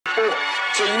report.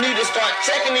 So you need to start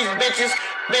checking these bitches,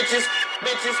 bitches,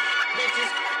 bitches, bitches.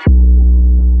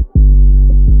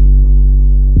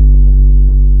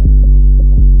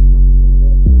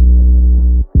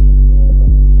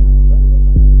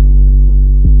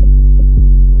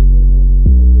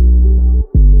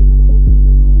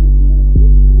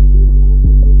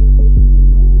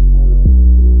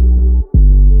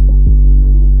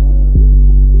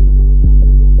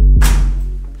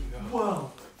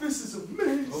 Wow, this is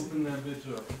amazing. Open that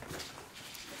bitch up.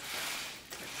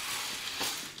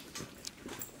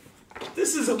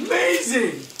 This is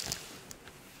amazing.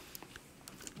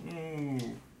 Ooh.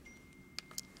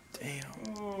 Damn.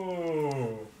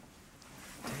 Oh.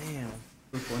 Damn.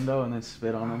 Quick window and then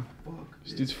spit on him.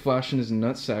 This dude's flashing his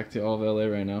nutsack to all of LA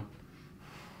right now.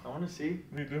 I want to see.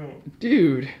 We don't.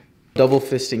 Dude. Double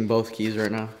fisting both keys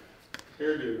right now.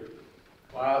 Here, dude.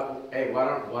 Why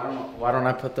don't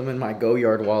I put them in my Go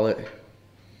Yard wallet?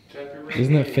 Check your ring.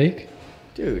 Isn't that fake?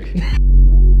 Dude.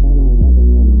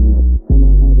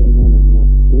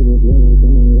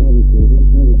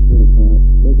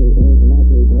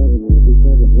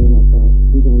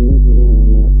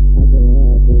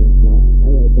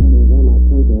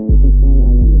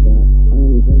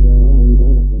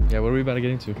 Yeah, what are we about to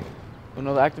get into?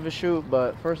 UnoTheActivist shoot,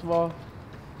 but first of all,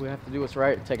 we have to do what's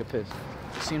right and take a piss.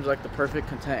 It seems like the perfect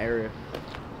content area.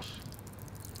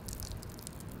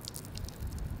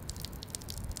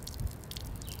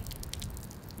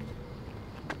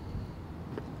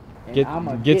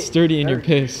 Get sturdy in your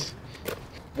piss.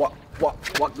 Walk,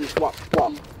 this walk. You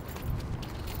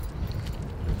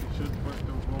should put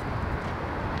the roll.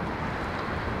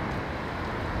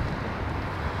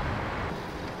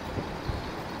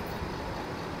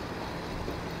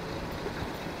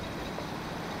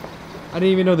 I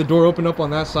didn't even know the door opened up on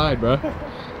that side, bro. Checking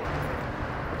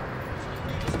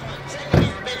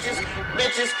these bitches,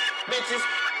 bitches, bitches,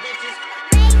 bitches.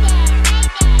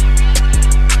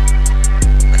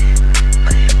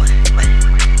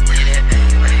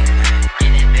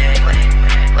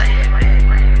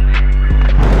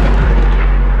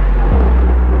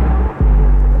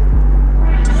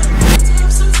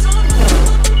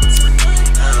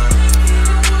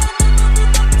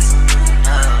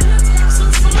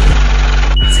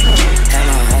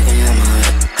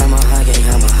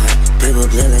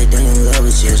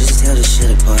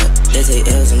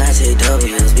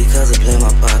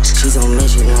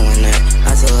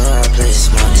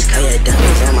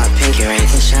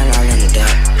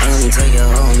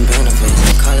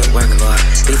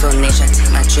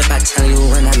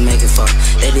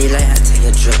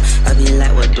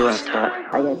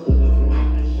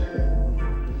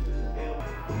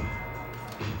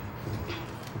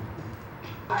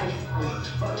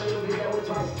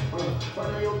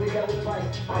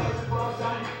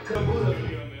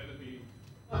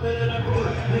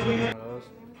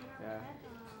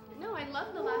 No, I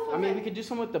love the last one. I mean, we could do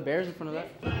something with the bears in front of that.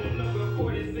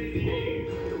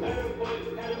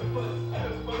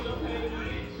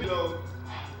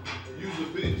 Use a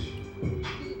bitch.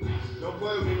 Don't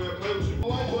play with me, man. Play with you.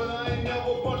 But I ain't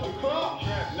never punched a cop.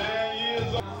 9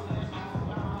 years old.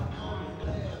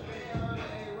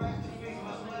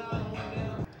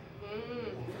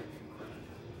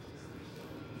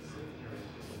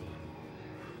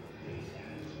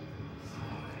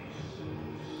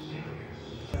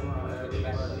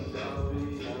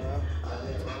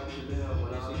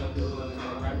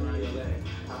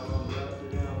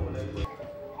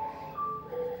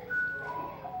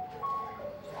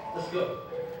 Let's go.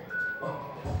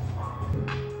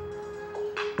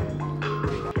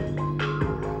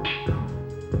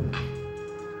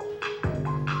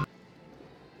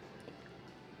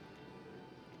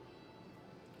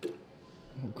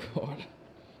 Oh god.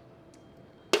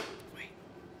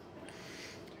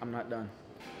 I'm not done.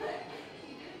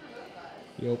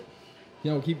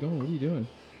 Yo, keep going. What are you doing?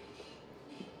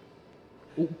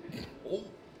 Oh.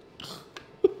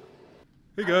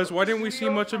 Hey guys, why didn't we see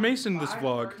much of Mayson this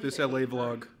vlog, this LA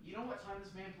vlog? You know what time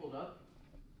this man pulled up?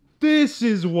 This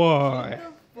is why.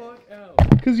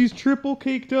 Because he's triple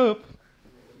caked up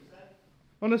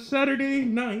on a Saturday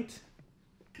night.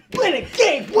 Win a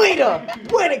game, waiter!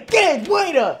 Win a game,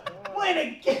 waiter! Win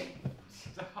a game!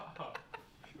 Stop.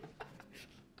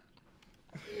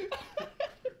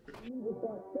 Checking these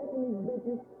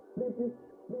bitches, bitches,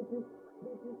 bitches,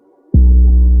 bitches.